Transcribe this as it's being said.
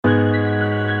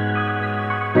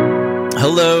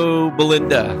Hello,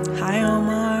 Belinda. Hi,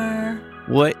 Omar.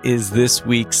 What is this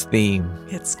week's theme?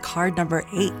 It's card number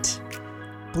 8,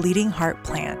 Bleeding Heart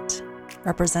Plant,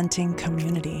 representing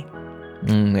community.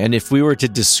 And if we were to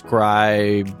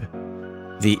describe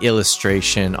the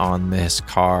illustration on this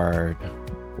card,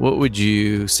 what would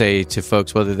you say to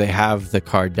folks, whether they have the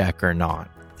card deck or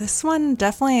not? This one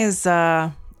definitely is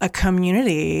a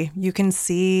community. You can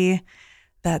see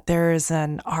that there's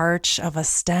an arch of a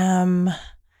stem,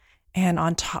 and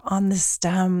on the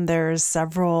stem, there's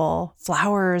several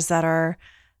flowers that are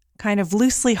kind of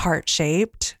loosely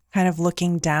heart-shaped, kind of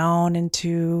looking down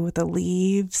into the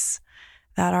leaves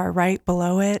that are right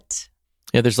below it.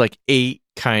 Yeah, there's like 8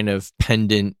 kind of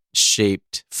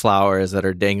pendant-shaped flowers that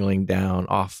are dangling down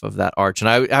off of that arch. And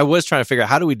I was trying to figure out,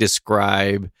 how do we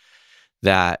describe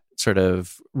that sort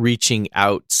of reaching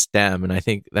out stem? And I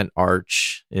think an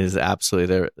arch is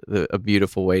absolutely a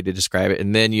beautiful way to describe it.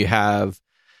 And then you have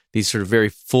these sort of very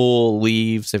full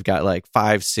leaves. They've got like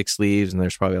 5, 6 leaves, and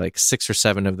there's probably like 6 or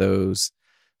 7 of those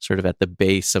sort of at the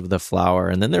base of the flower.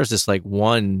 And then there's this like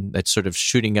one that's sort of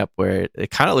shooting up where it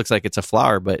kind of looks like it's a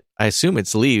flower, but I assume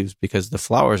it's leaves because the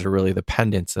flowers are really the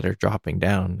pendants that are dropping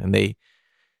down. And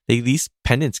these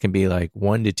pendants can be like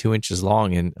 1 to 2 inches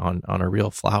long on a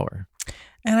real flower.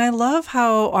 And I love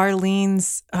how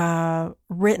Arlene's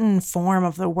written form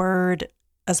of the word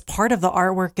as part of the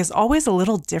artwork is always a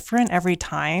little different every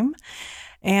time.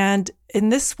 And in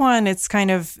this one, it's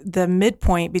kind of the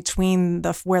midpoint between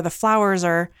where the flowers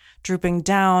are drooping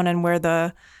down and where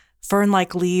the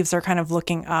fern-like leaves are kind of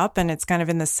looking up, and it's kind of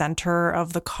in the center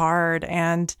of the card.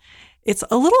 And it's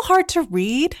a little hard to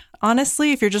read,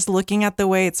 honestly, if you're just looking at the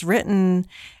way it's written.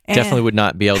 And definitely would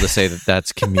not be able to say that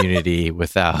that's community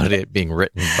without it being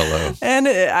written below. And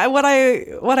what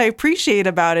I appreciate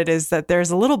about it is that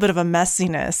there's a little bit of a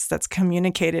messiness that's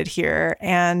communicated here,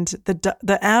 and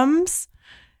the M's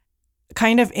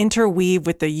kind of interweave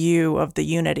with the U of the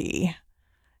unity.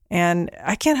 And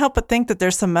I can't help but think that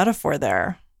there's some metaphor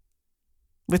there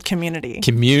with community.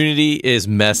 Community is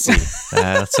messy.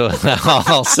 That's what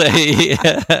I'll say.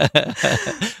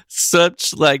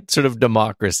 Such like sort of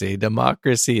democracy.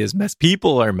 Democracy is mess.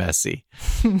 People are messy.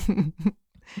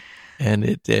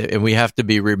 And we have to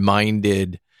be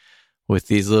reminded with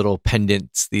these little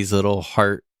pendants, these little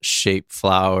heart-shaped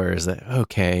flowers that,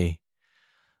 okay,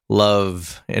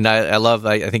 love. And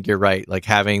I think you're right. Like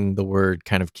having the word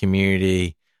kind of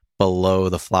community below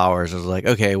the flowers is like,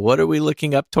 okay, what are we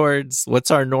looking up towards?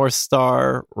 What's our North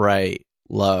Star? Right.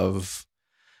 Love.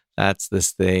 That's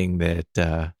this thing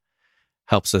that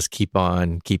helps us keep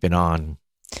on keeping on.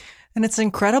 And it's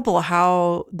incredible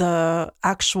how the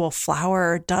actual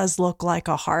flower does look like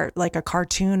a heart, like a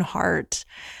cartoon heart.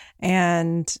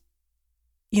 And,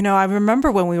 you know, I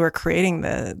remember when we were creating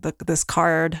this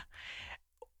card,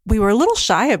 we were a little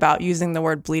shy about using the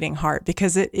word bleeding heart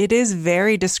because it is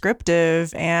very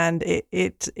descriptive and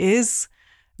it is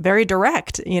very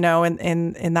direct, you know,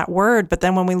 in that word. But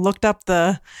then when we looked up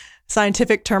the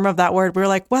scientific term of that word, we were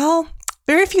like, well,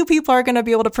 very few people are going to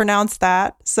be able to pronounce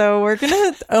that. So we're going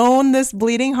to own this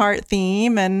bleeding heart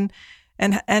theme. And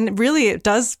really, it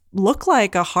does look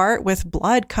like a heart with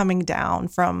blood coming down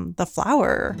from the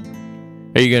flower.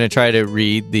 Are you going to try to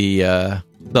read the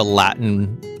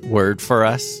Latin word for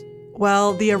us?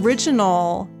 Well, the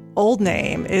original old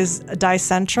name is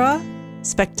Dicentra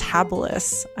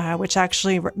spectabilis, which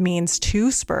actually means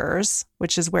 2 spurs,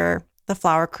 which is where the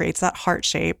flower creates that heart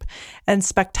shape. And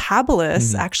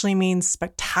spectabilis actually means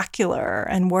spectacular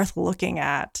and worth looking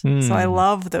at. So I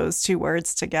love those 2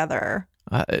 words together.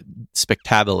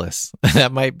 Spectabilis.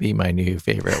 That might be my new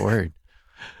favorite word.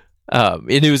 And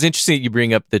it was interesting that you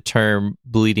bring up the term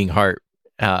bleeding heart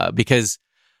because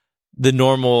the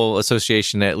normal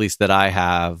association, at least that I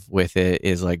have with it,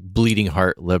 is like bleeding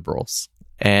heart liberals.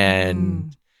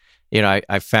 And, you know,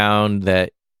 I found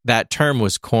that term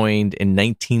was coined in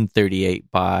 1938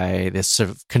 by this sort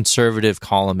of conservative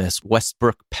columnist,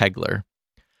 Westbrook Pegler.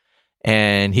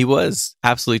 And he was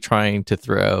absolutely trying to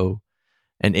throw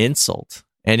an insult.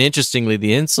 And interestingly,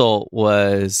 the insult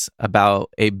was about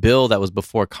a bill that was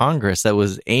before Congress that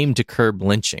was aimed to curb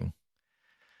lynching.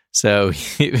 So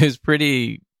it was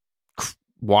pretty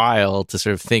wild to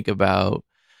sort of think about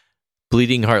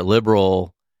bleeding heart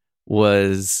liberal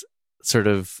was sort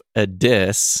of a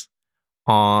diss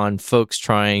on folks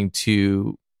trying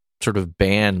to sort of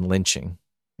ban lynching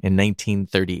in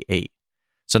 1938.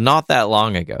 So not that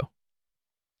long ago.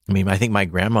 I mean, I think my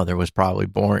grandmother was probably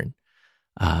born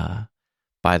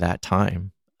by that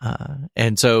time.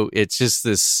 And so it's just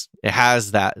this, it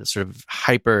has that sort of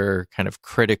hyper kind of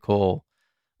critical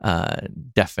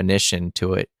definition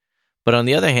to it. But on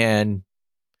the other hand,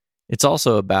 it's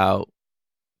also about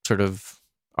sort of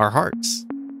our hearts.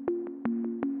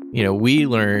 We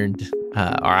learned,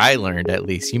 or I learned at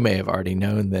least, you may have already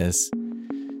known this,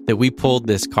 that we pulled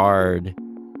this card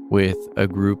with a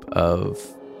group of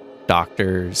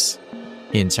doctors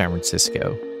in San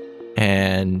Francisco.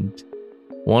 And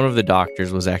one of the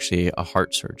doctors was actually a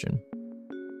heart surgeon.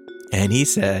 And he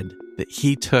said that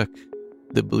he took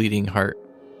the bleeding heart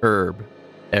herb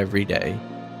every day.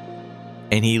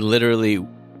 And he literally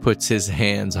puts his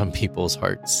hands on people's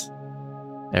hearts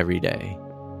every day.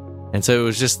 And so it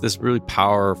was just this really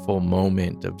powerful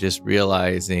moment of just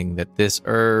realizing that this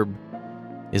herb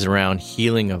is around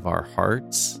healing of our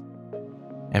hearts.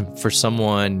 And for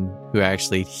someone who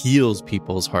actually heals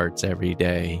people's hearts every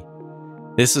day,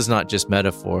 this is not just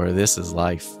metaphor, this is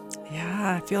life.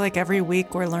 Yeah, I feel like every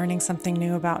week we're learning something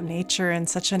new about nature in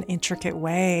such an intricate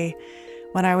way.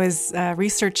 When I was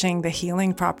researching the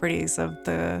healing properties of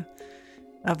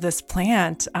this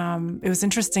plant, it was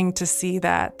interesting to see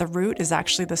that the root is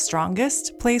actually the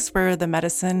strongest place where the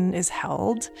medicine is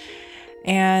held.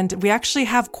 And we actually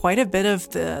have quite a bit of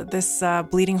this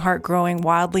bleeding heart growing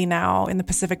wildly now in the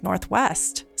Pacific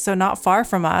Northwest, so not far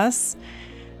from us.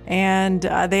 And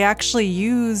they actually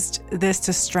used this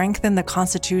to strengthen the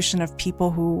constitution of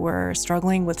people who were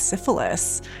struggling with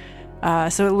syphilis.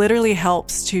 So it literally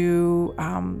helps to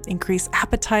increase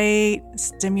appetite,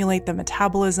 stimulate the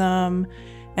metabolism.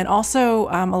 And also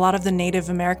a lot of the Native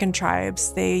American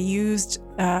tribes, they used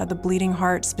the bleeding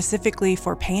heart specifically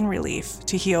for pain relief,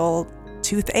 to heal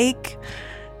toothache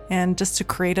and just to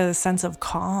create a sense of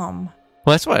calm.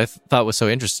 Well, that's what I thought was so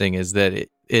interesting, is that it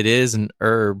is an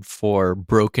herb for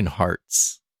broken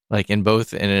hearts, like in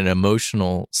an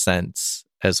emotional sense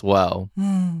as well.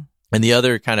 And the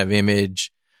other kind of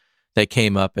image that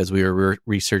came up as we were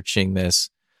researching this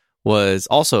was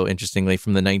also, interestingly,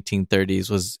 from the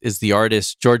 1930s, is the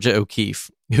artist Georgia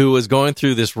O'Keeffe, who was going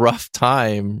through this rough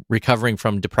time recovering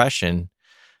from depression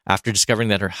after discovering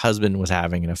that her husband was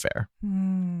having an affair.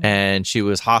 And she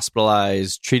was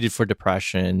hospitalized, treated for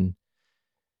depression.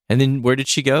 And then where did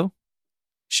she go?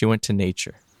 She went to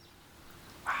nature.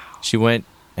 Wow. She went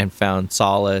and found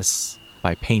solace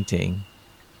by painting.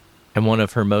 And one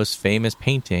of her most famous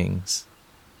paintings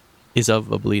is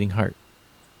of a bleeding heart.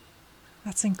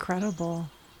 That's incredible.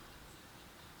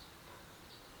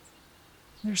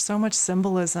 There's so much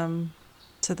symbolism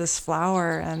to this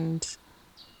flower, and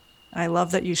I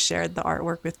love that you shared the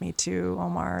artwork with me too,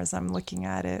 Omar, as I'm looking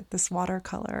at it, this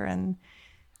watercolor. And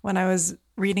when I was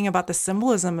reading about the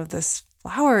symbolism of this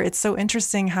flower, it's so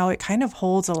interesting how it kind of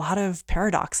holds a lot of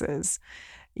paradoxes.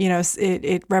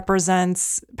 It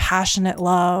represents passionate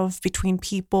love between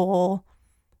people.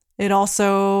 It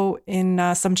also,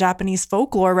 in some Japanese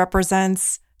folklore,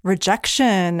 represents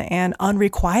rejection and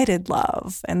unrequited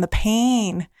love and the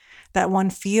pain that one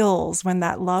feels when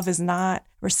that love is not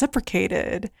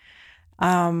reciprocated.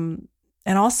 And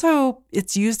also,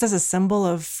 it's used as a symbol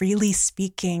of freely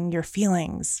speaking your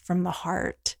feelings from the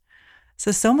heart.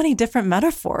 So many different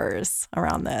metaphors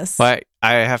around this. But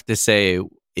I have to say,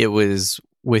 it was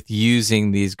with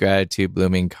using these gratitude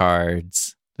blooming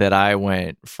cards that I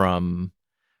went from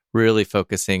really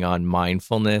focusing on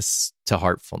mindfulness to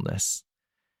heartfulness.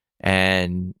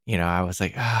 And, I was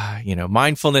like,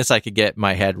 mindfulness, I could get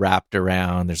my head wrapped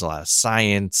around. There's a lot of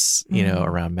science,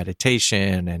 around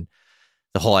meditation and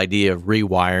the whole idea of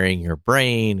rewiring your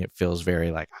brain. It feels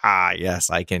very like, yes,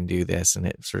 I can do this. And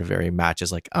it sort of very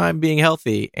matches like, I'm being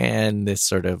healthy. And this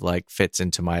sort of like fits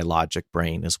into my logic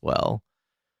brain as well.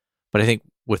 But I think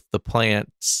with the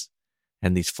plants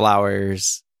and these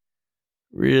flowers,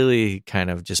 really kind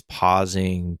of just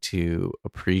pausing to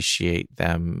appreciate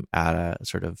them at a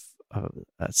sort of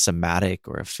a somatic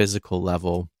or a physical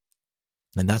level.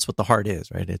 And that's what the heart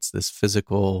is, right? It's this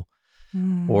physical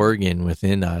organ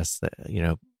within us that,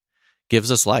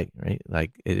 gives us light, right?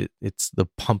 Like it's the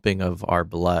pumping of our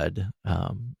blood.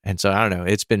 And so I don't know,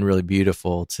 it's been really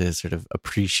beautiful to sort of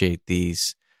appreciate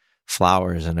these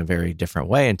flowers in a very different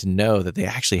way and to know that they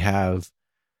actually have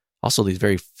also these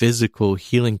very physical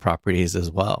healing properties as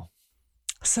well.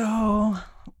 So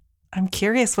I'm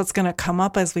curious what's going to come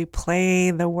up as we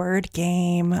play the word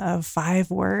game of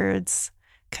 5 words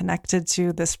connected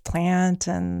to this plant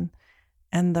and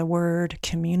the word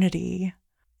community.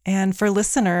 And for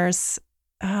listeners,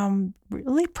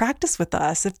 really practice with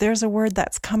us. If there's a word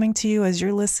that's coming to you as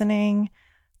you're listening,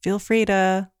 feel free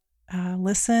to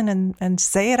listen and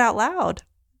say it out loud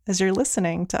as you're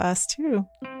listening to us too.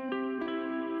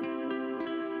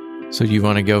 So do you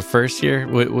want to go first here?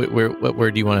 What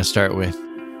word do you want to start with?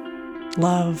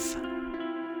 Love.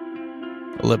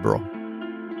 Liberal.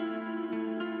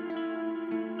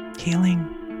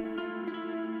 Healing.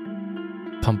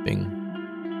 pumping,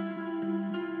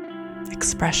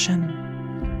 expression,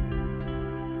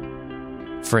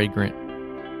 fragrant,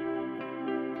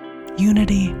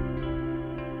 unity,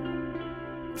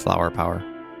 flower power.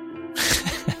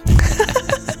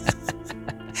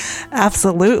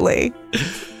 Absolutely.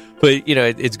 But,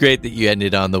 it's great that you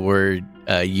ended on the word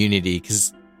unity,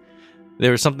 because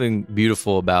there was something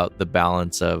beautiful about the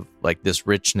balance of like this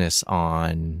richness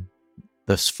on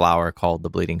this flower called the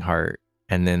bleeding heart.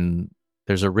 And then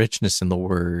there's a richness in the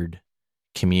word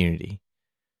community.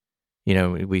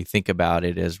 We think about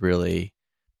it as really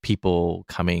people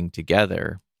coming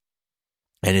together.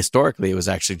 And historically, it was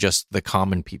actually just the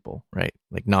common people, right?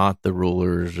 Like not the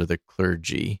rulers or the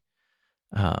clergy.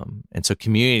 And so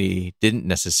community didn't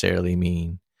necessarily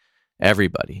mean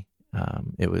everybody.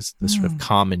 It was the sort of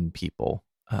common people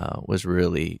was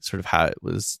really sort of how it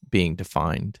was being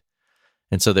defined.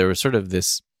 And so there was sort of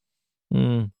this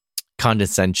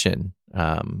condescension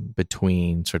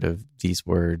between sort of these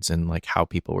words and like how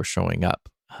people were showing up.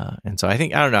 And so I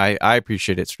don't know, I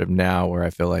appreciate it sort of now where I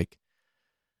feel like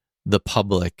the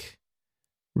public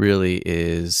really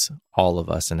is all of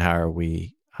us, and how are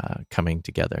we coming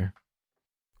together?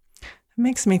 It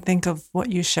makes me think of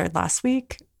what you shared last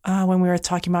week when we were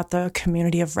talking about the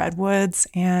community of redwoods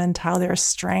and how there's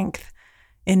strength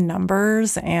in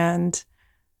numbers. And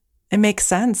it makes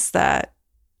sense that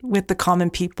with the common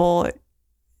people,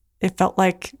 it felt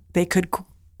like they could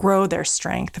grow their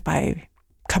strength by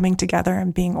coming together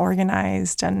and being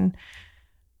organized. And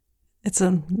it's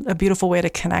a beautiful way to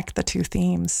connect the two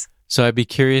themes. So I'd be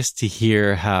curious to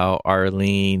hear how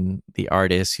Arlene, the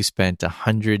artist who spent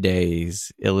 100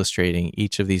 days illustrating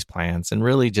each of these plants and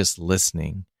really just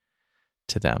listening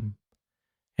to them.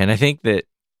 And I think that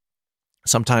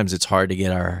sometimes it's hard to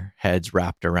get our heads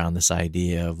wrapped around this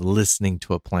idea of listening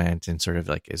to a plant and sort of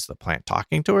like, is the plant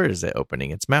talking to her? Is it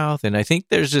opening its mouth? And I think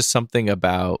there's just something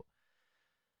about,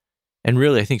 and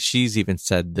really I think she's even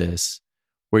said this,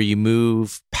 where you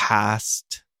move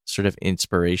past sort of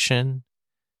inspiration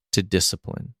to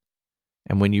discipline.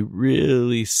 And when you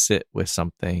really sit with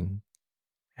something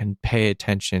and pay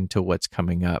attention to what's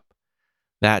coming up,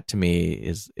 that to me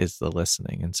is the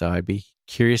listening. And so I'd be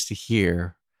curious to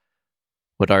hear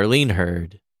what Arlene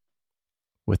heard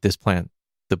with this plant,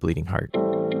 the bleeding heart.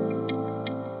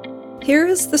 Here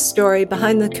is the story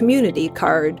behind the community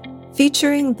card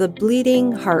featuring the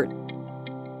bleeding heart.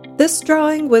 This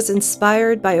drawing was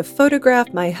inspired by a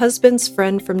photograph my husband's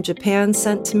friend from Japan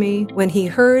sent to me when he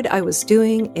heard I was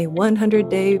doing a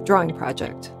 100-day drawing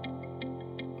project.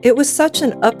 It was such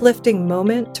an uplifting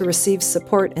moment to receive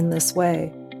support in this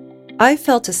way. I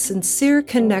felt a sincere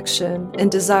connection and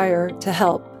desire to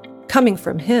help coming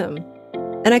from him,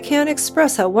 and I can't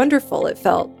express how wonderful it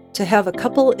felt to have a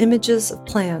couple images of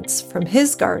plants from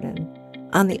his garden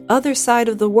on the other side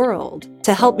of the world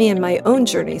to help me in my own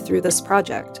journey through this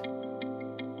project.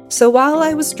 So while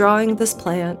I was drawing this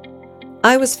plant,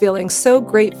 I was feeling so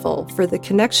grateful for the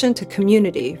connection to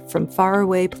community from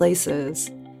faraway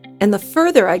places. And the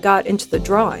further I got into the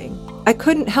drawing, I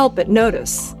couldn't help but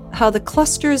notice how the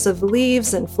clusters of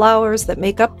leaves and flowers that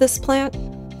make up this plant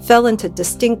fell into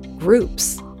distinct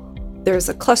groups. There's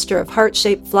a cluster of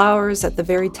heart-shaped flowers at the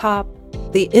very top,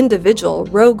 the individual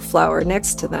rogue flower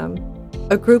next to them,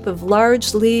 a group of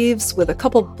large leaves with a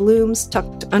couple blooms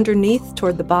tucked underneath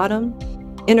toward the bottom,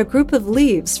 and a group of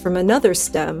leaves from another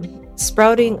stem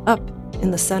sprouting up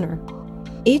in the center.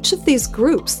 Each of these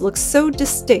groups looks so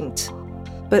distinct,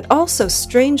 but also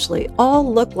strangely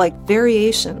all look like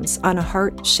variations on a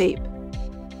heart shape.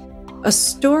 A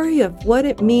story of what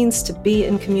it means to be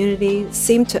in community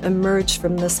seemed to emerge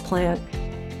from this plant.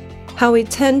 How we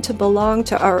tend to belong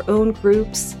to our own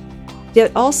groups,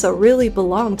 yet also really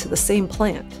belong to the same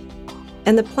plant.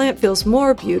 And the plant feels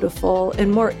more beautiful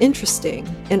and more interesting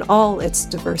in all its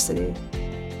diversity.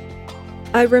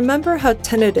 I remember how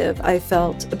tentative I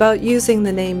felt about using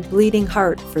the name Bleeding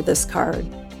Heart for this card,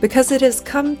 because it has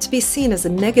come to be seen as a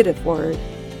negative word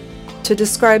to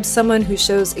describe someone who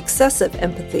shows excessive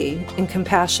empathy and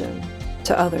compassion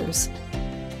to others,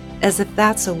 as if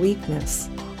that's a weakness.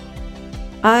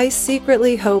 I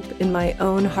secretly hope in my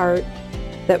own heart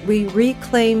that we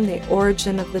reclaim the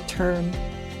origin of the term,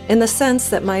 in the sense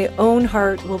that my own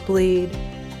heart will bleed,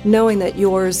 knowing that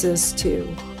yours is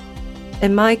too.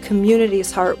 And my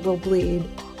community's heart will bleed,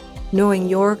 knowing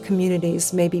your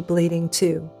communities may be bleeding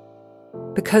too.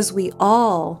 Because we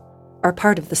all are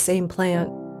part of the same plant,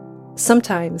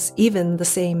 sometimes even the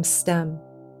same stem.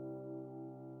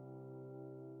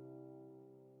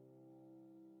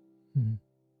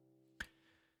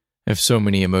 I have so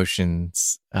many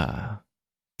emotions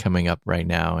coming up right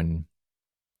now, and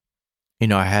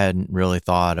I hadn't really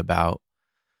thought about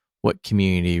what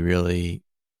community really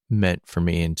meant for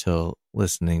me until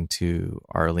listening to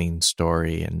Arlene's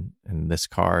story and this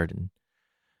card. And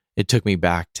it took me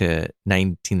back to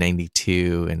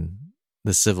 1992 and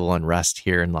the civil unrest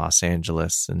here in Los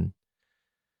Angeles, and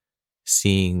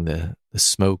seeing the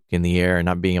smoke in the air and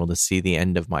not being able to see the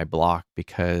end of my block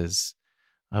because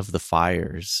of the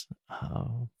fires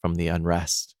from the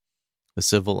unrest, the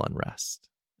civil unrest.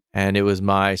 And it was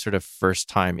my sort of first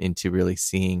time into really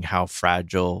seeing how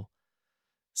fragile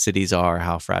cities are,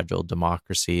 how fragile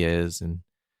democracy is. And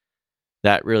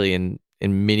that really in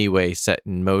many ways set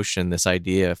in motion this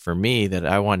idea for me that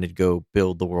I wanted to go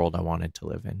build the world I wanted to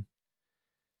live in.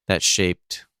 That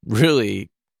shaped really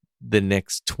the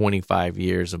next 25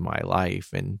 years of my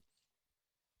life, and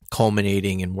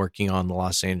culminating in working on the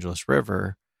Los Angeles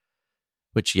River,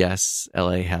 which, yes,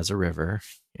 LA has a river,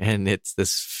 and it's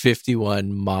this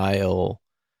 51-mile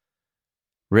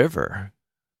river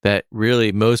that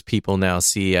really most people now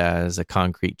see as a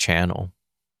concrete channel,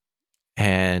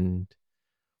 and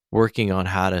working on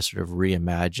how to sort of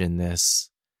reimagine this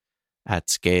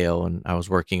at scale. And I was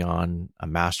working on a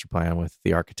master plan with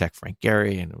the architect Frank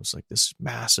Gehry, and it was like this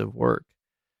massive work.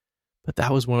 But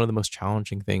that was one of the most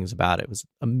challenging things about it. Was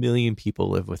 1 million people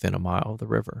live within a mile of the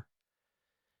river.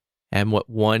 And what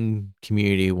one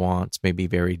community wants may be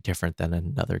very different than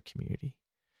another community.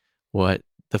 What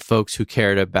the folks who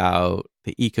cared about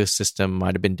the ecosystem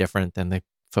might have been different than the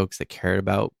folks that cared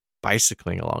about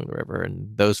bicycling along the river.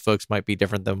 And those folks might be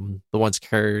different than the ones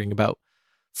caring about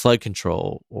flood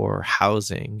control or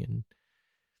housing.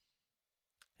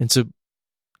 And so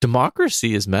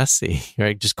democracy is messy,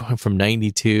 right? Just going from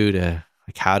 92 to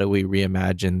like, how do we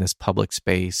reimagine this public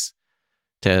space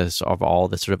to solve all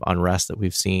the sort of unrest that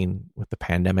we've seen with the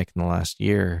pandemic in the last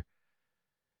year?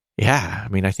 Yeah, I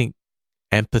mean, I think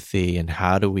empathy and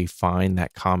how do we find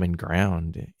that common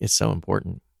ground is so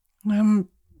important. I'm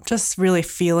just really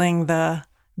feeling the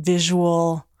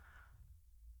visual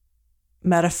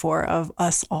metaphor of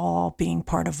us all being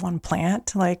part of one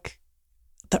plant, like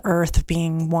the earth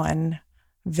being one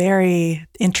very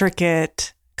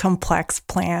intricate, complex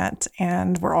plant,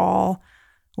 and we're all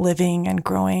living and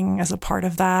growing as a part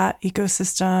of that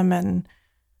ecosystem. And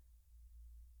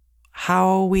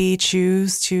how we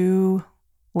choose to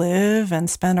live and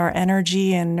spend our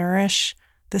energy and nourish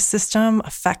the system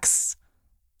affects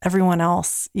everyone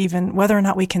else, even whether or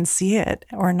not we can see it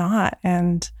or not.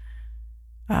 And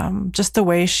just the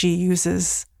way she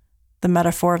uses the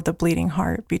metaphor of the bleeding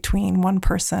heart between one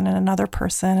person and another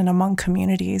person and among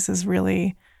communities is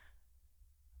really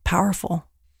powerful.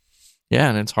 Yeah,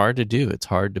 and it's hard to do. It's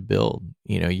hard to build.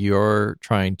 You're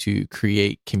trying to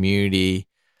create community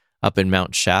up in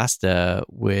Mount Shasta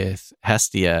with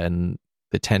Hestia and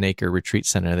the 10-acre retreat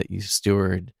center that you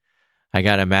steward. I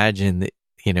got to imagine that,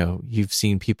 you've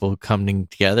seen people coming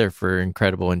together for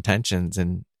incredible intentions,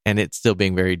 and it's still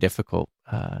being very difficult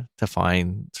to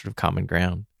find sort of common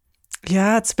ground.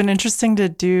 Yeah, it's been interesting to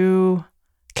do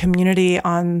community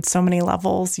on so many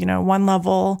levels. One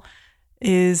level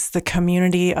is the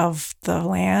community of the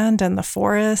land and the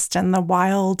forest and the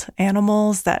wild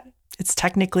animals that it's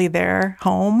technically their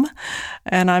home.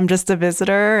 And I'm just a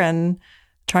visitor and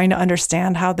trying to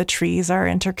understand how the trees are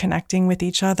interconnecting with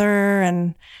each other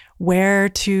and where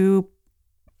to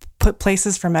put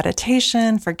places for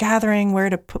meditation, for gathering, where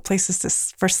to put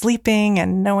places for sleeping,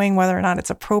 and knowing whether or not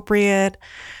it's appropriate.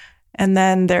 And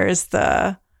then there's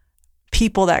the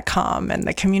people that come and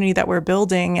the community that we're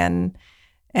building.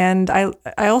 And I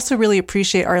also really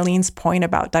appreciate Arlene's point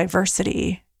about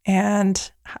diversity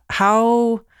and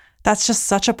how that's just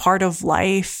such a part of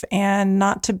life and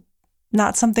not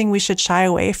something we should shy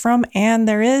away from. And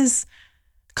there is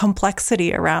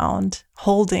complexity around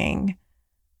holding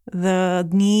the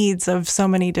needs of so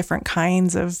many different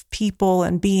kinds of people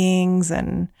and beings,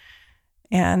 and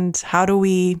how do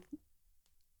we,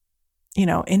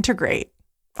 integrate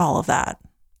all of that?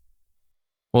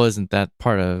 Well, isn't that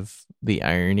part of the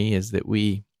irony, is that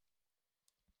we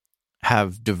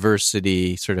have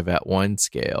diversity sort of at one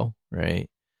scale, right?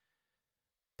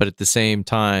 But at the same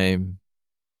time,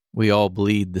 we all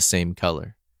bleed the same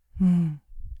color. Mm.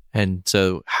 And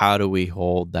so how do we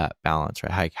hold that balance,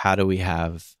 right? How do we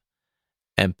have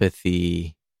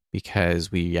empathy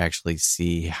because we actually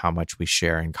see how much we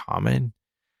share in common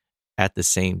at the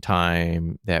same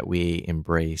time that we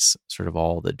embrace sort of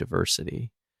all the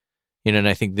diversity? And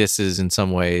I think this is in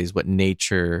some ways what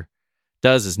nature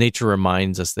does, is nature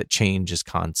reminds us that change is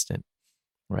constant,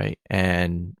 right?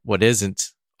 And what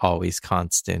isn't always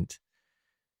constant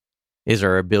is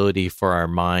our ability for our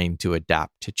mind to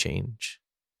adapt to change.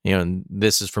 And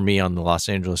this is for me on the Los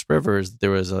Angeles River, is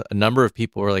there was a number of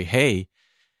people who were like, hey,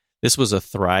 this was a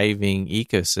thriving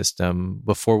ecosystem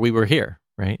before we were here,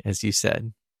 right? As you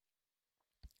said.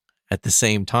 At the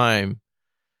same time,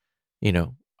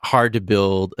 hard to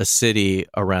build a city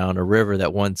around a river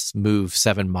that once moved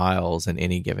 7 miles in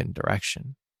any given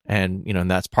direction. And,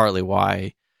 and that's partly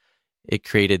why it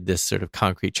created this sort of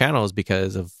concrete channels,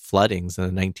 because of floodings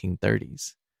in the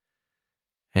 1930s.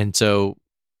 And so,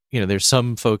 there's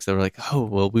some folks that are like, oh,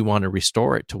 well, we want to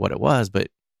restore it to what it was, but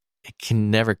it can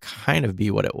never kind of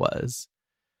be what it was.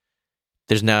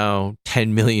 There's now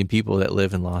 10 million people that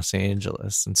live in Los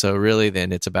Angeles. And so really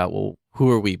then it's about, well, who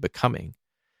are we becoming?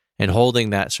 And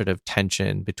holding that sort of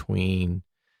tension between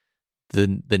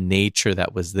the nature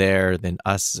that was there, then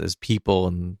us as people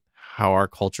and how our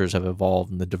cultures have evolved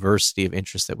and the diversity of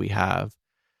interests that we have.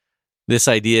 This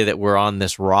idea that we're on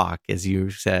this rock, as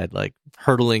you said, like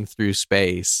hurtling through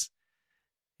space.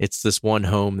 It's this one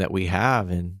home that we have,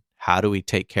 and how do we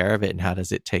take care of it, and how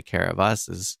does it take care of us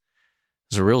is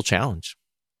a real challenge.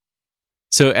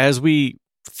 So as we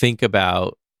think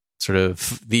about sort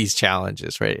of these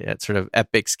challenges, right, at sort of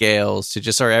epic scales to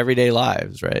just our everyday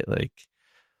lives, right? Like,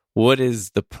 what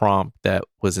is the prompt that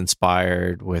was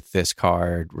inspired with this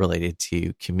card related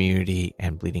to community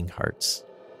and bleeding hearts?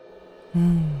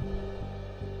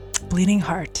 Bleeding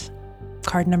heart,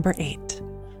 card number 8.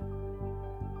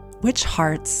 Which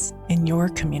hearts in your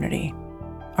community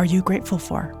are you grateful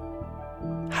for?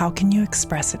 How can you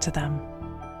express it to them?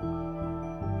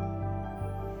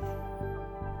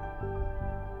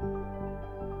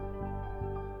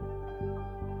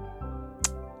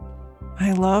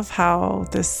 I love how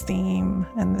this theme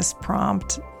and this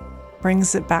prompt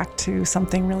brings it back to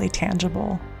something really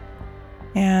tangible.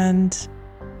 And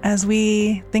as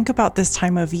we think about this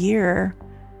time of year,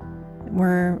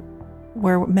 where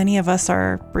many of us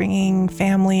are bringing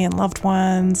family and loved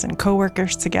ones and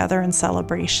coworkers together in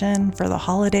celebration for the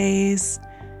holidays,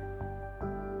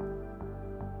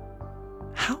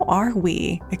 how are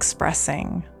we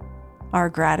expressing our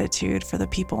gratitude for the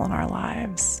people in our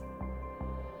lives?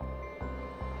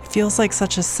 Feels like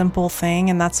such a simple thing,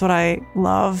 and that's what I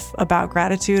love about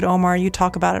gratitude. Omar, you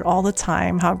talk about it all the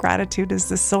time, how gratitude is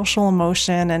this social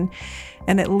emotion, and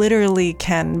it literally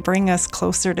can bring us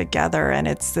closer together, and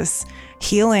it's this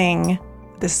healing,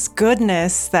 this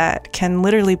goodness that can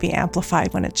literally be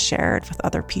amplified when it's shared with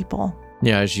other people.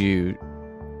 Yeah, as you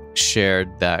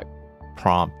shared that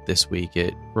prompt this week,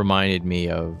 it reminded me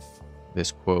of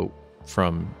this quote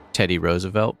from Teddy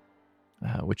Roosevelt,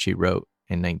 which he wrote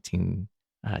in 1910.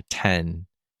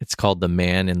 It's called "The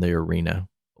Man in the Arena,"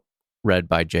 read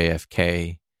by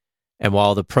JFK. And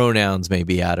while the pronouns may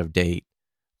be out of date,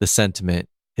 the sentiment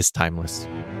is timeless.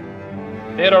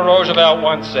 Theodore Roosevelt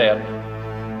once said,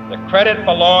 "The credit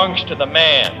belongs to the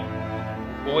man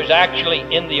who is actually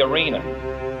in the arena,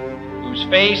 whose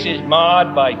face is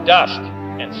marred by dust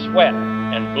and sweat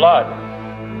and blood,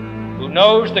 who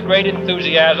knows the great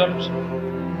enthusiasms,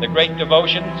 the great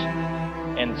devotions,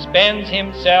 and spends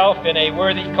himself in a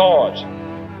worthy cause,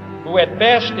 who at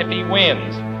best, if he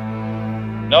wins,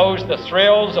 knows the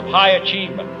thrills of high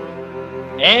achievement,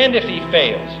 and if he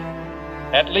fails,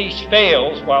 at least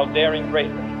fails while daring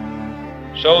greatly,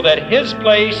 so that his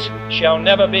place shall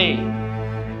never be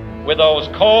with those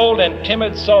cold and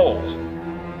timid souls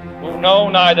who know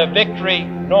neither victory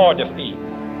nor defeat."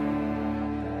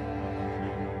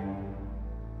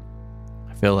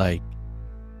 I feel like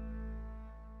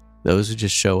those who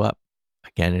just show up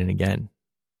again and again,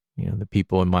 the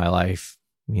people in my life,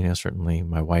 certainly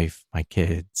my wife, my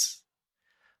kids,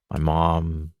 my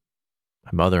mom,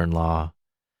 my mother-in-law,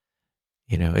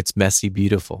 it's messy,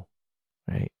 beautiful,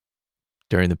 right?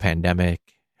 During the pandemic,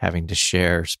 having to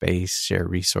share space, share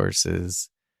resources,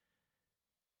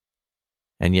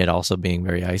 and yet also being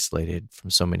very isolated from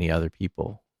so many other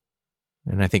people.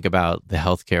 And I think about the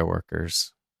healthcare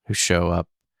workers who show up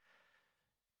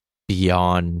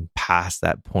beyond past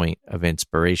that point of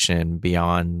inspiration,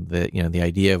 beyond the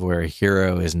idea of where a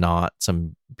hero is not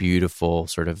some beautiful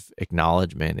sort of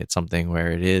acknowledgement. It's something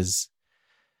where it is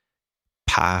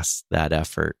past that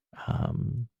effort.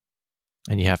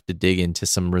 And you have to dig into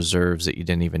some reserves that you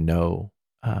didn't even know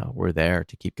were there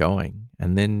to keep going.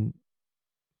 And then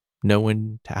know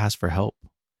when to ask for help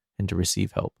and to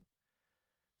receive help.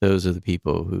 Those are the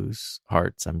people whose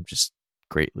hearts I'm just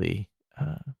greatly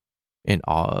in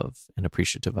awe of and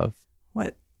appreciative of.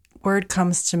 What word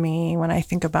comes to me when I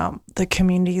think about the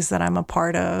communities that I'm a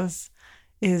part of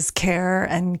is care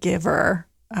and giver.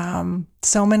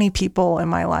 So many people in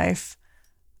my life,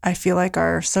 I feel like,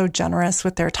 are so generous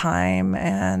with their time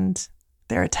and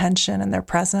their attention and their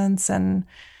presence. And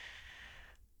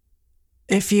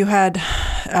if you had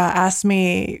asked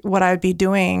me what I'd be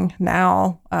doing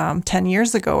now, 10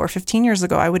 years ago or 15 years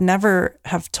ago, I would never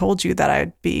have told you that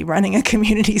I'd be running a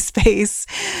community space.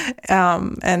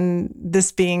 And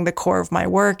this being the core of my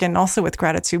work, and also with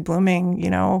Gratitude Blooming,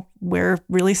 we're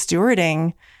really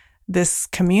stewarding this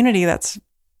community that's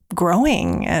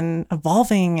growing and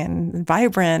evolving and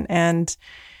vibrant. And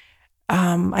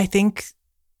I think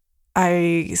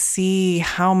I see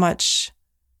how much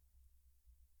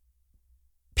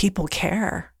people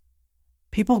care.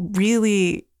 People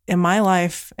really, in my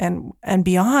life and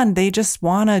beyond, they just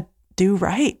want to do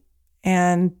right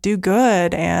and do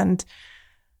good. And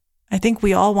I think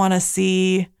we all want to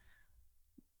see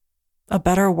a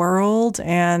better world.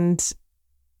 And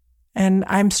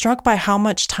I'm struck by how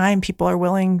much time people are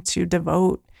willing to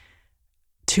devote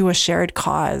to a shared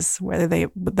cause,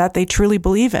 that they truly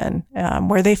believe in,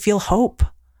 where they feel hope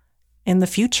in the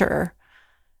future.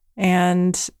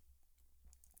 And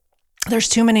there's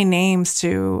too many names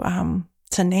to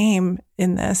name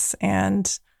in this,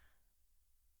 and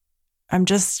I'm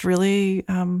just really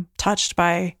touched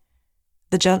by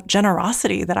the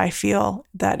generosity that I feel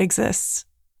that exists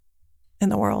in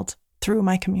the world through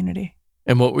my community.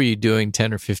 And what were you doing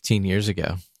 10 or 15 years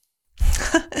ago?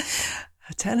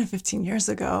 10 or 15 years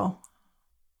ago.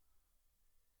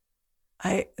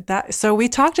 So we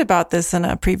talked about this in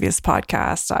a previous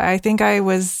podcast. I think I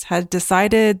had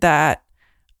decided that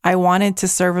I wanted to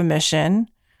serve a mission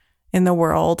in the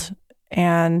world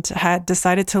and had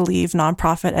decided to leave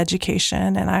nonprofit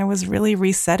education. And I was really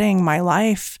resetting my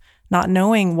life, not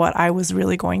knowing what I was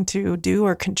really going to do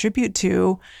or contribute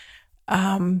to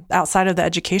outside of the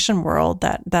education world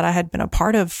that I had been a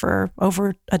part of for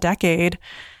over a decade.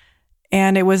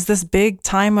 And it was this big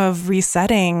time of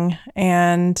resetting.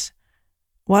 And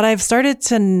what I've started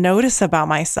to notice about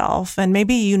myself, and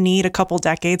maybe you need a couple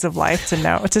decades of life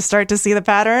to start to see the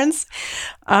patterns.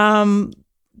 But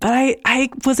I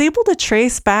was able to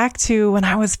trace back to when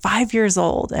I was 5 years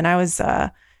old, and I was,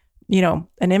 an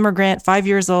immigrant, 5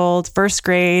 years old, first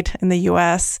grade in the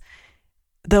US.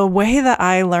 The way that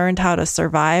I learned how to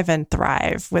survive and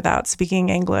thrive without speaking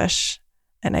English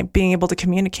and being able to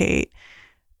communicate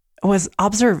was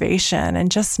observation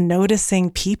and just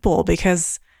noticing people,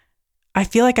 because I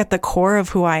feel like at the core of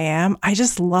who I am, I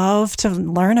just love to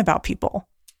learn about people.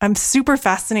 I'm super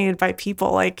fascinated by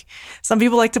people. Like, some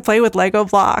people like to play with Lego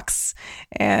blocks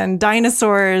and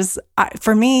dinosaurs.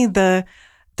 For me, the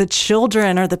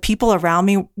children or the people around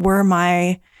me were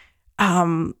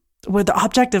were the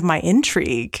object of my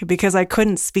intrigue, because I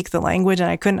couldn't speak the language and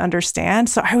I couldn't understand.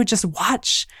 So I would just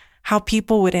watch how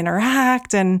people would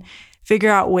interact and figure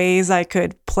out ways I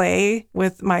could play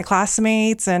with my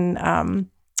classmates. And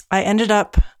I ended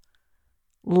up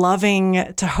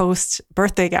loving to host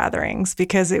birthday gatherings,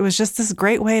 because it was just this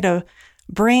great way to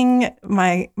bring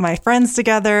my friends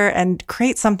together and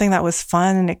create something that was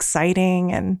fun and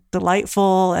exciting and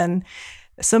delightful. And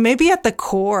so maybe at the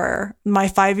core, my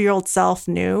 5-year-old self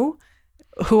knew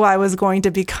who I was going to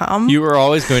become. You were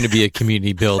always going to be a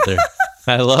community builder.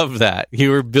 I love that. You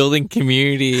were building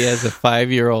community as a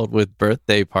 5-year-old with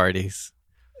birthday parties.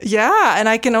 Yeah. And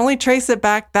I can only trace it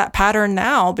back, that pattern,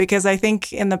 now, because I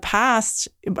think in the past,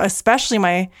 especially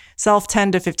myself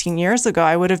 10 to 15 years ago,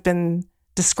 I would have been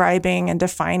describing and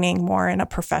defining more in a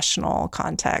professional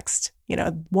context.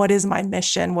 What is my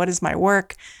mission? What is my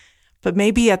work? But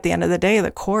maybe at the end of the day,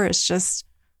 the core is just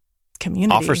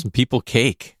community. Offer some people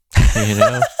cake,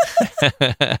 Yeah.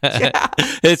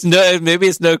 Maybe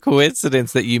it's no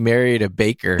coincidence that you married a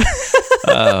baker.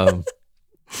 And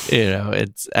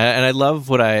I love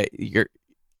what I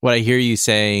hear you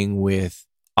saying with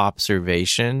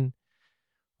observation.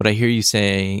 What I hear you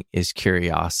saying is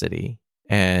curiosity,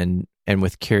 and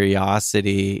with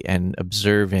curiosity and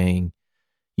observing,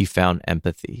 you found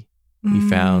empathy. You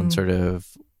found sort of,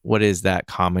 what is that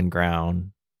common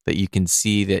ground that you can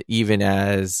see that even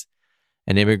as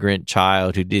an immigrant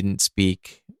child who didn't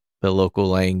speak the local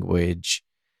language,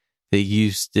 that you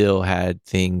still had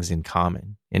things in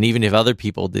common. And even if other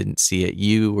people didn't see it,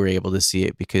 you were able to see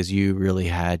it because you really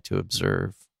had to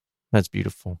observe. That's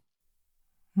beautiful.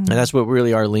 And that's what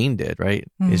really Arlene did, right?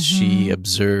 Is she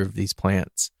observed these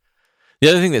plants. The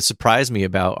other thing that surprised me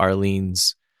about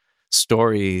Arlene's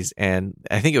stories, and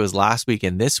I think it was last week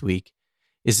and this week,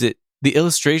 is that the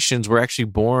illustrations were actually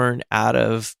born out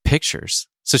of pictures.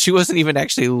 So she wasn't even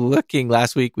actually looking.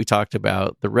 Last week we talked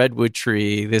about the redwood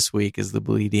tree. This week is the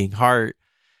bleeding heart.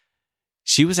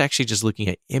 She was actually just looking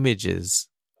at images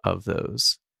of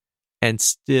those and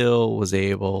still was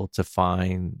able to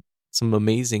find some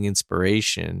amazing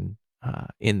inspiration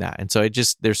in that. And so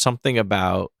there's something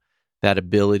about that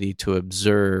ability to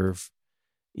observe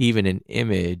even an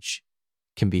image,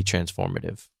 can be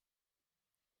transformative.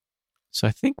 So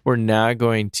I think we're now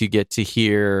going to get to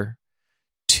hear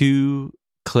 2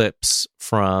 clips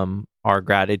from our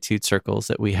gratitude circles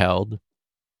that we held.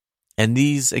 And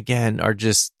these, again, are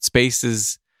just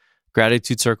spaces,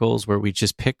 gratitude circles, where we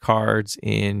just pick cards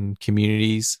in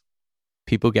communities,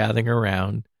 people gathering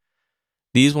around.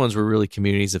 These ones were really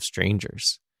communities of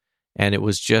strangers. And it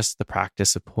was just the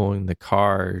practice of pulling the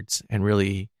cards and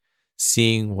really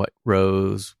seeing what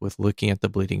rose with looking at the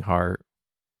bleeding heart,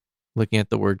 looking at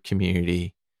the word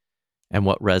community, and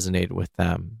what resonated with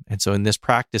them. And so in this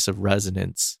practice of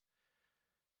resonance,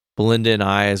 Belinda and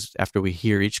I, after we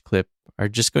hear each clip, are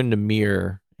just going to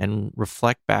mirror and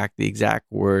reflect back the exact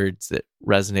words that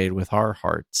resonated with our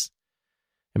hearts.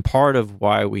 And part of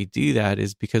why we do that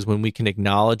is because when we can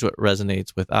acknowledge what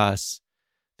resonates with us,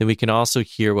 then we can also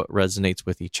hear what resonates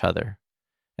with each other.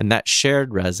 And that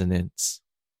shared resonance,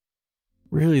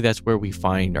 really, that's where we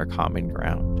find our common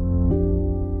ground.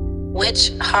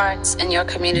 Which hearts in your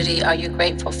community are you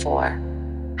grateful for?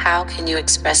 How can you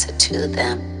express it to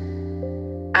them?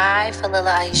 I,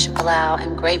 Falila Aisha Bilal,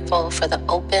 am grateful for the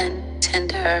open,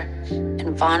 tender,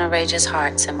 and vulnerable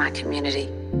hearts in my community.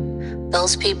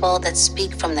 Those people that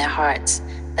speak from their hearts,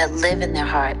 that live in their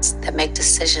hearts, that make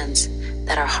decisions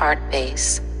that are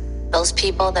heart-based. Those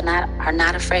people that are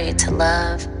not afraid to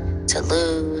love, to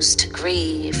lose, to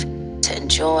grieve, to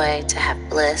enjoy, to have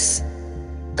bliss.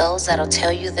 Those that'll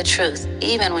tell you the truth,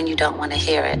 even when you don't want to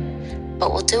hear it,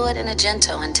 but will do it in a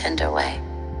gentle and tender way.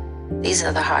 These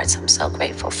are the hearts I'm so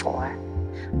grateful for.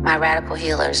 My radical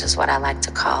healers is what I like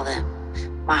to call them.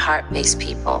 My heart-based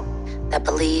people that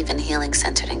believe in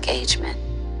healing-centered engagement.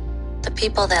 The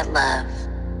people that love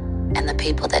and the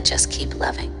people that just keep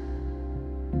loving.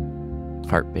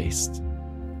 Heart-based.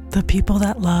 The people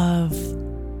that love.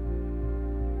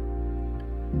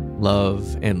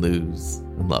 Love and lose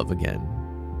and love again.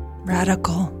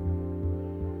 Radical.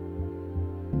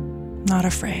 Not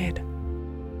afraid.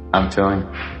 I'm feeling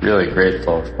really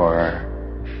grateful for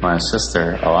my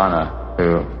sister, Alana,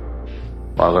 who,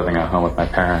 while living at home with my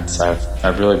parents,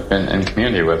 I've really been in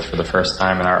community with for the first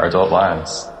time in our adult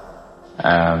lives.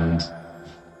 And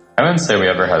I wouldn't say we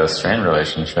ever had a strained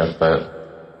relationship, but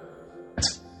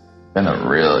it's been a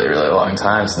really, really long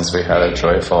time since we had a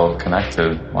joyful,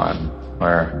 connected one,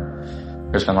 where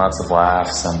there's been lots of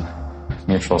laughs and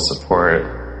mutual support,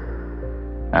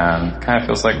 and kind of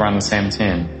feels like we're on the same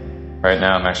team. Right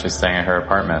now I'm actually staying at her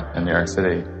apartment in New York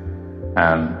City,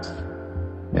 and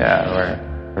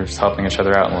yeah, we're just helping each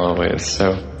other out in little ways.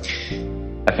 So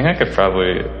I think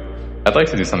I'd like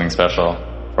to do something special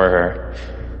for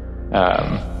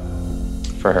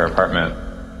her apartment.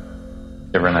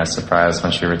 Give her a nice surprise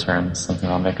when she returns, something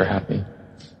that'll make her happy.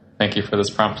 Thank you for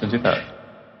this prompt to do that.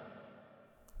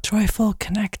 Joyful,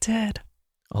 connected.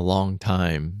 A long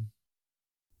time.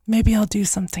 Maybe I'll do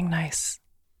something nice.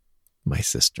 My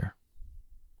sister.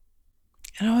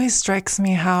 It always strikes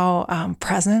me how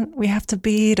present we have to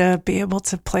be able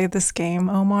to play this game,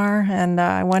 Omar. And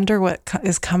I wonder what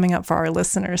is coming up for our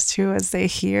listeners, too, as they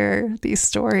hear these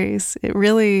stories. It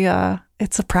really,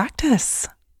 it's a practice.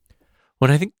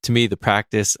 Well, I think, to me, the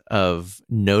practice of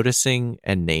noticing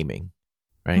and naming,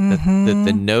 right? Mm-hmm.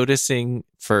 The noticing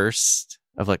first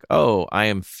of like, oh, I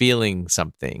am feeling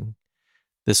something.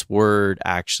 This word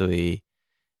actually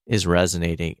is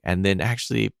resonating. And then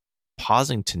actually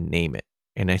pausing to name it.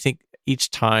 And I think each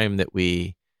time that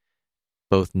we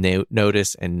both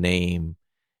notice and name,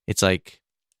 it's like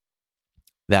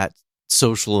that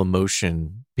social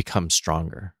emotion becomes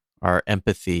stronger. Our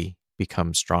empathy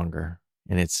becomes stronger.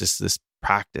 And it's just this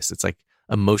practice. It's like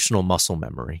emotional muscle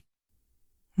memory.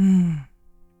 Mm.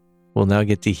 We'll now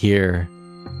get to hear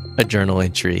a journal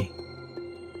entry.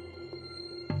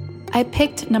 I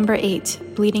picked number 8,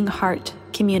 Bleeding Heart,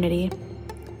 Community,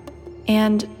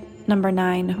 and number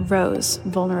 9, Rose,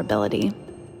 Vulnerability.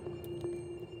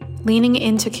 Leaning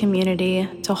into community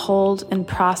to hold and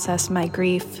process my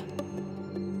grief,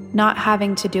 not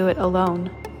having to do it alone.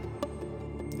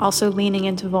 Also leaning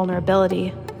into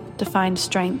vulnerability to find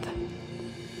strength.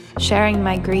 Sharing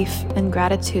my grief and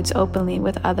gratitudes openly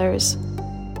with others.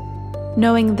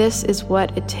 Knowing this is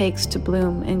what it takes to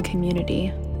bloom in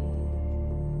community.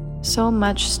 So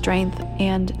much strength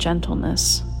and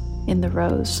gentleness in the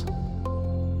rose.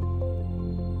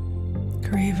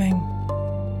 Grieving.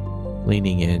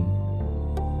 Leaning in.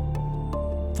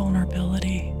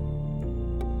 Vulnerability.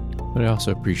 What I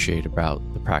also appreciate about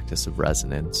the practice of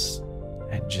resonance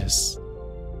and just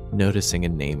noticing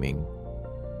and naming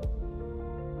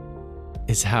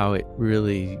is how it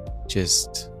really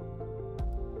just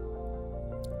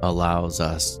allows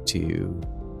us to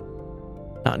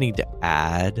not need to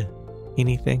add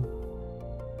anything,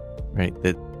 right?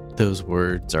 That those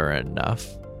words are enough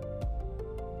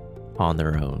on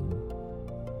their own,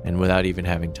 and without even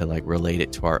having to like relate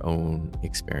it to our own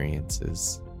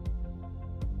experiences.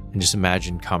 And just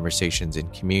imagine conversations in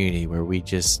community where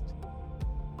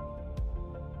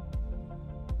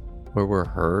we're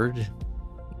heard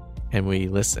and we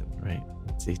listen, right?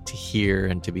 To hear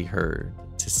and to be heard,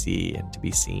 to see and to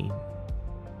be seen,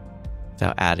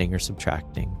 without adding or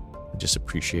subtracting, just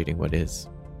appreciating what is.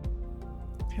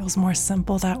 Feels more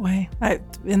simple that way.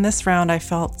 In this round, I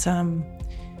felt a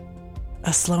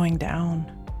slowing down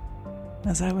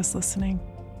as I was listening.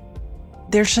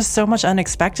 There's just so much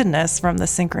unexpectedness from the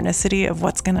synchronicity of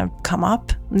what's going to come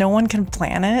up. No one can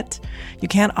plan it. You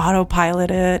can't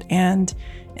autopilot it. And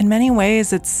in many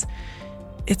ways, it's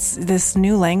this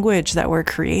new language that we're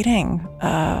creating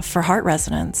for heart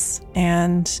resonance.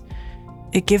 And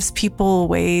it gives people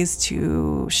ways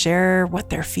to share what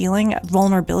they're feeling.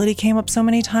 Vulnerability came up so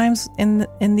many times in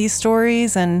these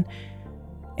stories. And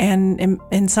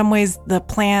in some ways, the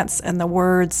plants and the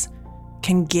words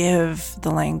can give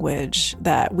the language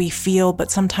that we feel,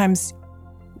 but sometimes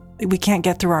we can't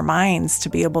get through our minds to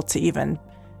be able to even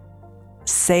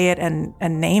say it and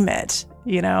name it,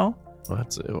 you know? Well,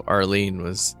 Arlene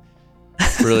was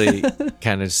really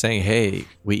kind of saying, hey,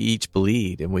 we each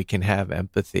bleed and we can have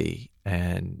empathy,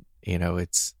 and you know,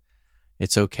 it's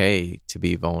okay to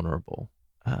be vulnerable.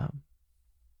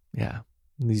 Yeah,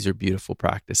 these are beautiful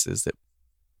practices that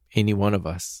any one of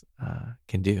us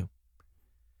can do.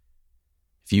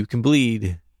 If you can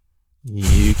bleed,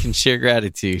 you can share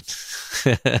gratitude.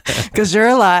 Because you're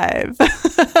alive.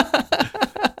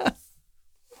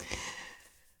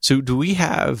 So do we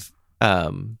have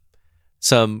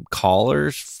some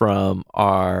callers from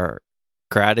our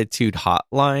gratitude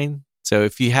hotline? So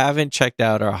if you haven't checked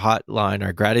out our hotline,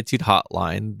 our gratitude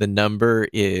hotline, the number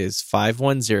is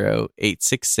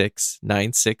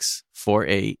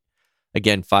 510-866-9648.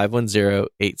 Again,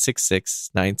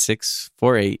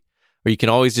 510-866-9648. Or you can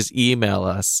always just email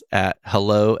us at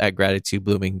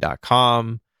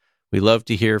hello@gratitudeblooming.com. We love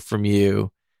to hear from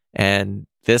you. And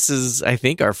this is, I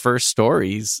think, our first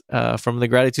stories from the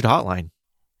Gratitude Hotline.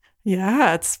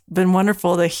 Yeah, it's been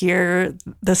wonderful to hear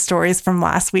the stories from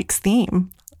last week's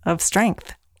theme of strength.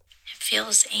 It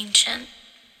feels ancient,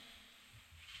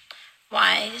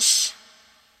 wise,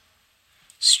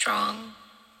 strong,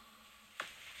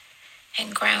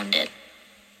 and grounded.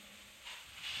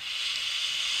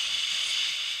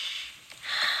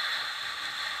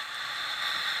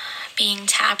 Being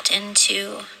tapped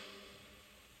into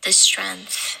the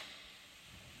strength,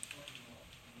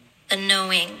 the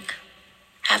knowing,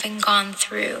 having gone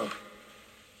through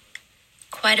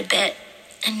quite a bit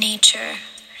in nature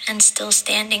and still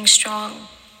standing strong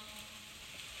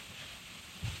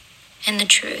in the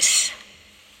truth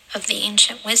of the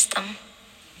ancient wisdom.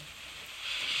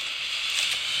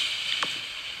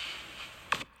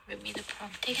 Read me the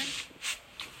prompt again.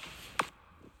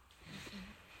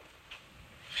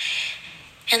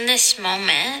 In this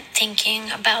moment, thinking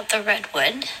about the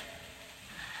redwood,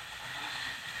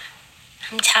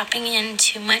 I'm tapping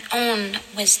into my own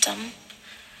wisdom,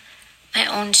 my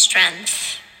own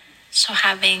strength. So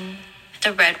having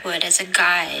the redwood as a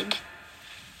guide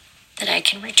that I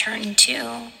can return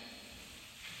to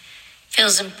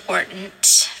feels important,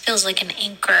 feels like an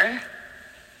anchor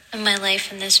in my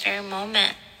life in this very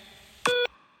moment.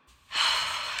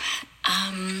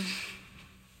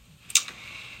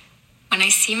 When I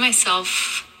see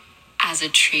myself as a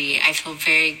tree, I feel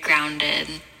very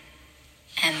grounded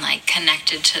and like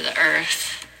connected to the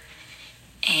earth.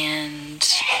 And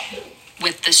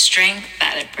with the strength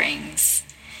that it brings,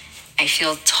 I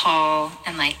feel tall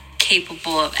and like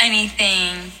capable of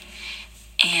anything,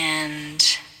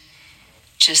 and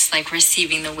just like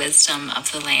receiving the wisdom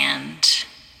of the land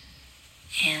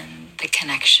and the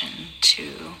connection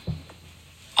to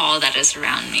all that is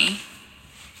around me.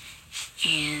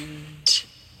 And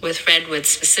with redwood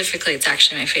specifically, it's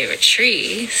actually my favorite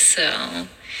tree. So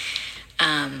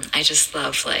I just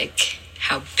love like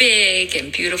how big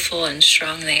and beautiful and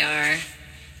strong they are.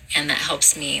 And that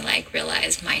helps me like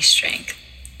realize my strength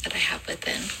that I have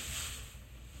within.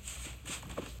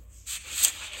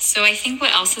 So I think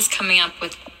what else is coming up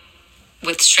with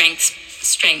strength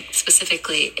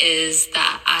specifically is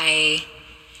that I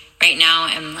right now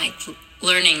am like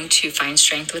learning to find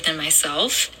strength within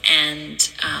myself,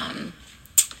 and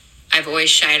I've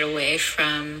always shied away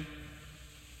from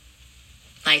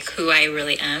like who I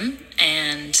really am,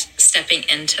 and stepping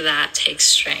into that takes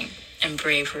strength and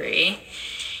bravery,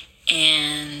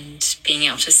 and being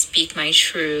able to speak my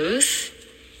truth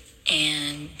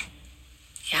and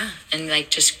and like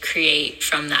just create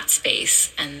from that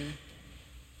space. And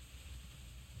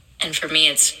for me,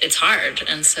 it's hard.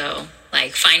 And so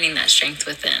like finding that strength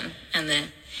within, and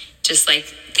then just like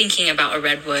thinking about a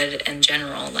redwood in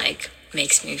general, like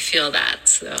makes me feel that.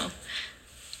 So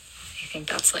I think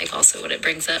that's like also what it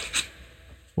brings up.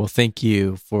 Well, thank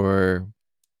you for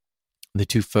the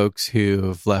two folks who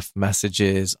have left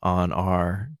messages on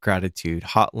our gratitude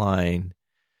hotline.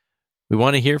 We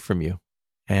want to hear from you.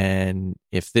 And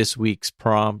if this week's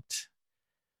prompt,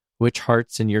 which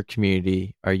hearts in your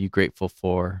community are you grateful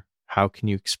for? How can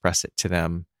you express it to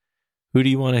them? Who do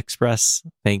you want to express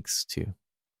thanks to?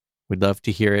 We'd love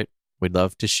to hear it. We'd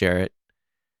love to share it.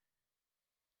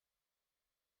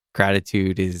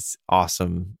 Gratitude is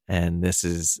awesome. And this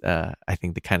is, I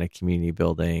think, the kind of community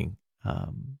building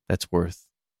that's worth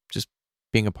just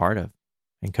being a part of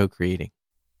and co-creating.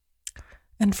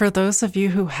 And for those of you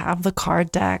who have the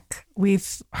card deck,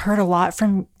 we've heard a lot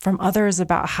from others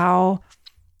about how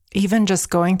even just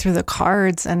going through the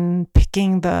cards and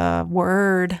picking the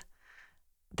word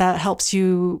that helps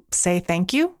you say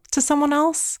thank you to someone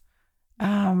else,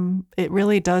 it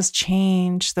really does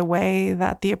change the way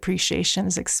that the appreciation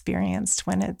is experienced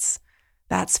when it's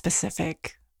that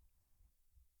specific.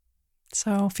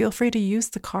 So feel free to use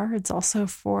the cards also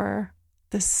for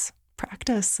this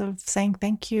practice of saying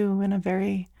thank you in a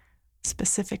very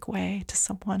specific way to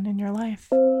someone in your life.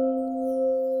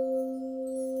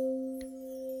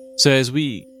 So as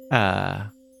we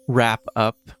wrap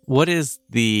up, what is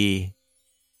the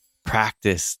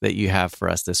practice that you have for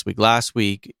us this week? Last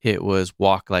week, it was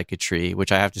walk like a tree,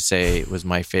 which I have to say was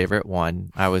my favorite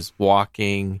one. I was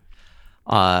walking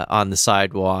on the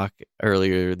sidewalk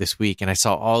earlier this week, and I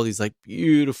saw all these like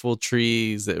beautiful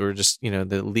trees that were just,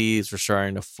 the leaves were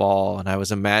starting to fall, and I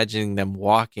was imagining them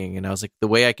walking, and I was like, the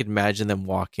way I could imagine them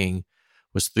walking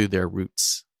was through their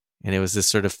roots. And it was this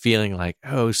sort of feeling like,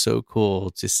 oh, so cool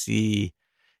to see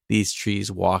these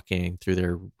trees walking through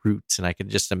their roots. And I could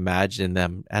just imagine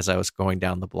them as I was going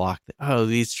down the block. Oh,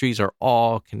 these trees are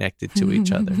all connected to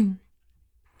each other.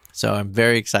 So I'm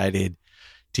very excited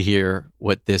to hear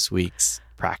what this week's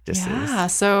practice is. Yeah,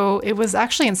 so it was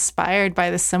actually inspired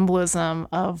by the symbolism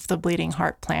of the bleeding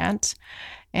heart plant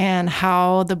and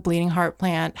how the bleeding heart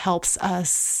plant helps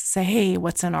us say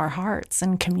what's in our hearts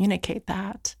and communicate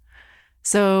that.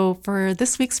 So for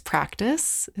this week's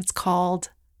practice, it's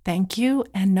called Thank You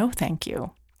and No Thank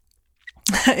You.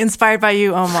 Inspired by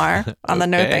you, Omar, on the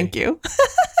No Thank You.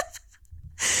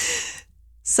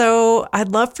 So I'd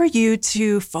love for you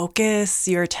to focus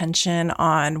your attention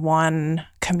on one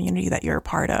community that you're a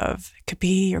part of. It could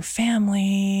be your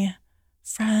family,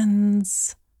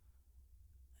 friends,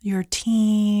 your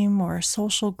team, or a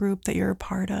social group that you're a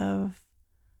part of.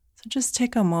 So just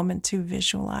take a moment to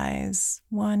visualize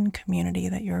one community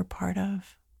that you're a part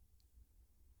of.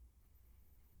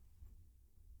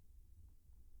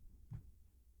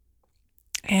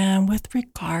 And with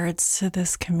regards to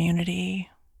this community,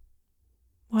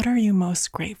 what are you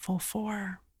most grateful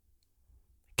for?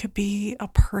 It could be a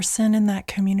person in that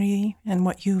community and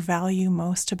what you value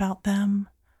most about them,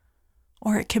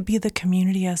 or it could be the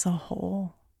community as a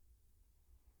whole.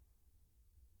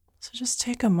 So just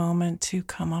take a moment to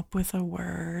come up with a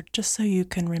word just so you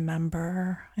can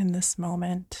remember in this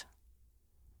moment.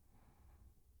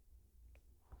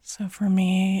 So for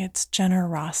me, it's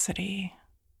generosity.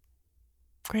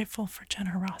 Grateful for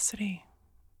generosity.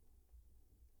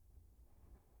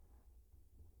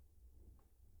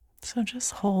 So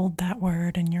just hold that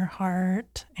word in your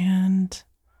heart, and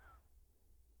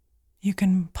you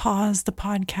can pause the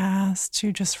podcast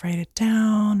to just write it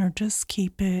down or just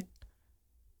keep it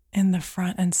in the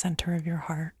front and center of your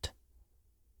heart,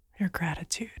 your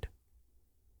gratitude.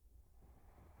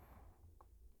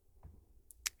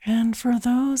 And for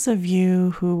those of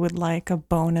you who would like a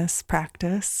bonus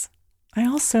practice, I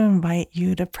also invite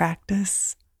you to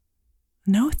practice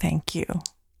no thank you.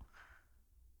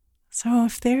 So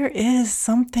if there is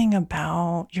something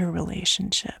about your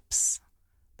relationships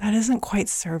that isn't quite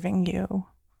serving you,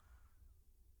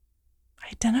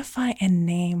 identify and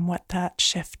name what that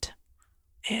shift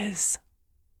is.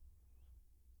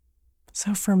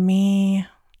 So for me,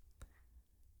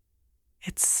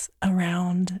 it's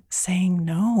around saying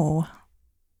no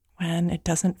when it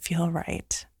doesn't feel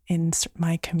right in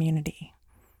my community.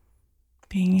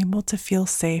 Being able to feel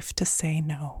safe to say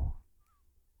no.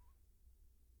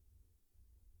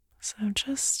 So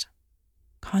just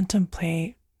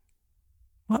contemplate,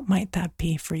 what might that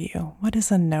be for you? What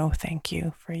is a no thank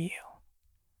you for you?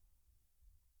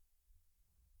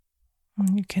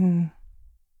 And you can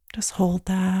just hold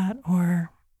that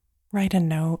or write a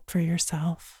note for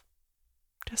yourself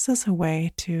just as a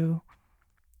way to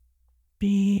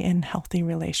be in healthy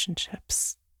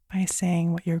relationships by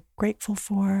saying what you're grateful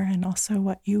for and also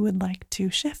what you would like to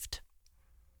shift.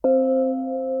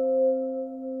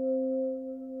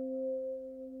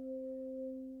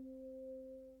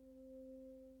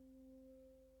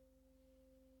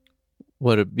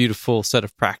 What a beautiful set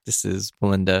of practices,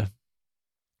 Belinda.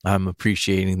 I'm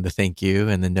appreciating the thank you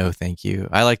and the no thank you.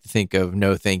 I like to think of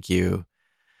no thank you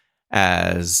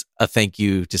as a thank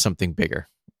you to something bigger.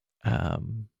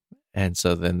 And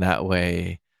so then that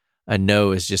way, a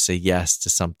no is just a yes to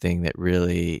something that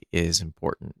really is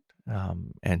important.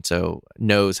 And so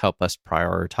no's help us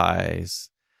prioritize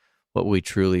what we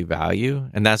truly value.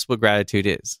 And that's what gratitude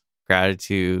is.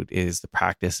 Gratitude is the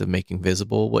practice of making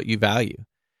visible what you value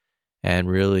and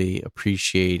really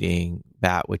appreciating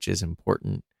that which is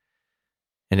important.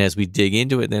 And as we dig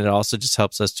into it, then it also just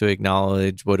helps us to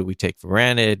acknowledge what do we take for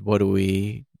granted, what do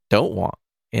we don't want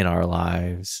in our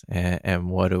lives, and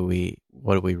what do we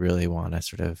really want to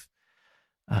sort of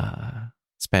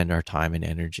spend our time and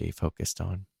energy focused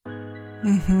on.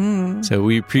 Mm-hmm. So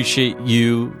we appreciate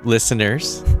you,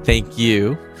 listeners. Thank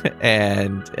you.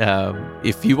 And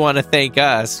if you want to thank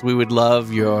us, we would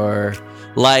love your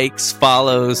likes,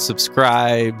 follows,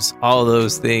 subscribes. All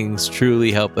those things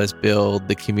truly help us build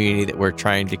the community that we're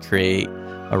trying to create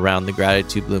around the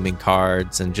Gratitude Blooming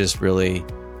cards, and just really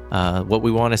what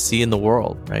we want to see in the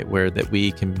world, right? Where that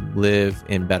we can live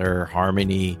in better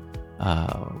harmony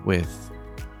with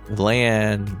the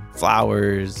land,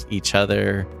 flowers, each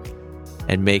other,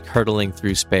 and make hurtling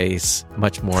through space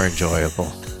much more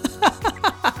enjoyable.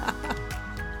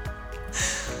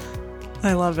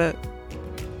 I love it.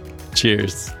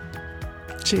 Cheers.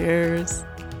 Cheers.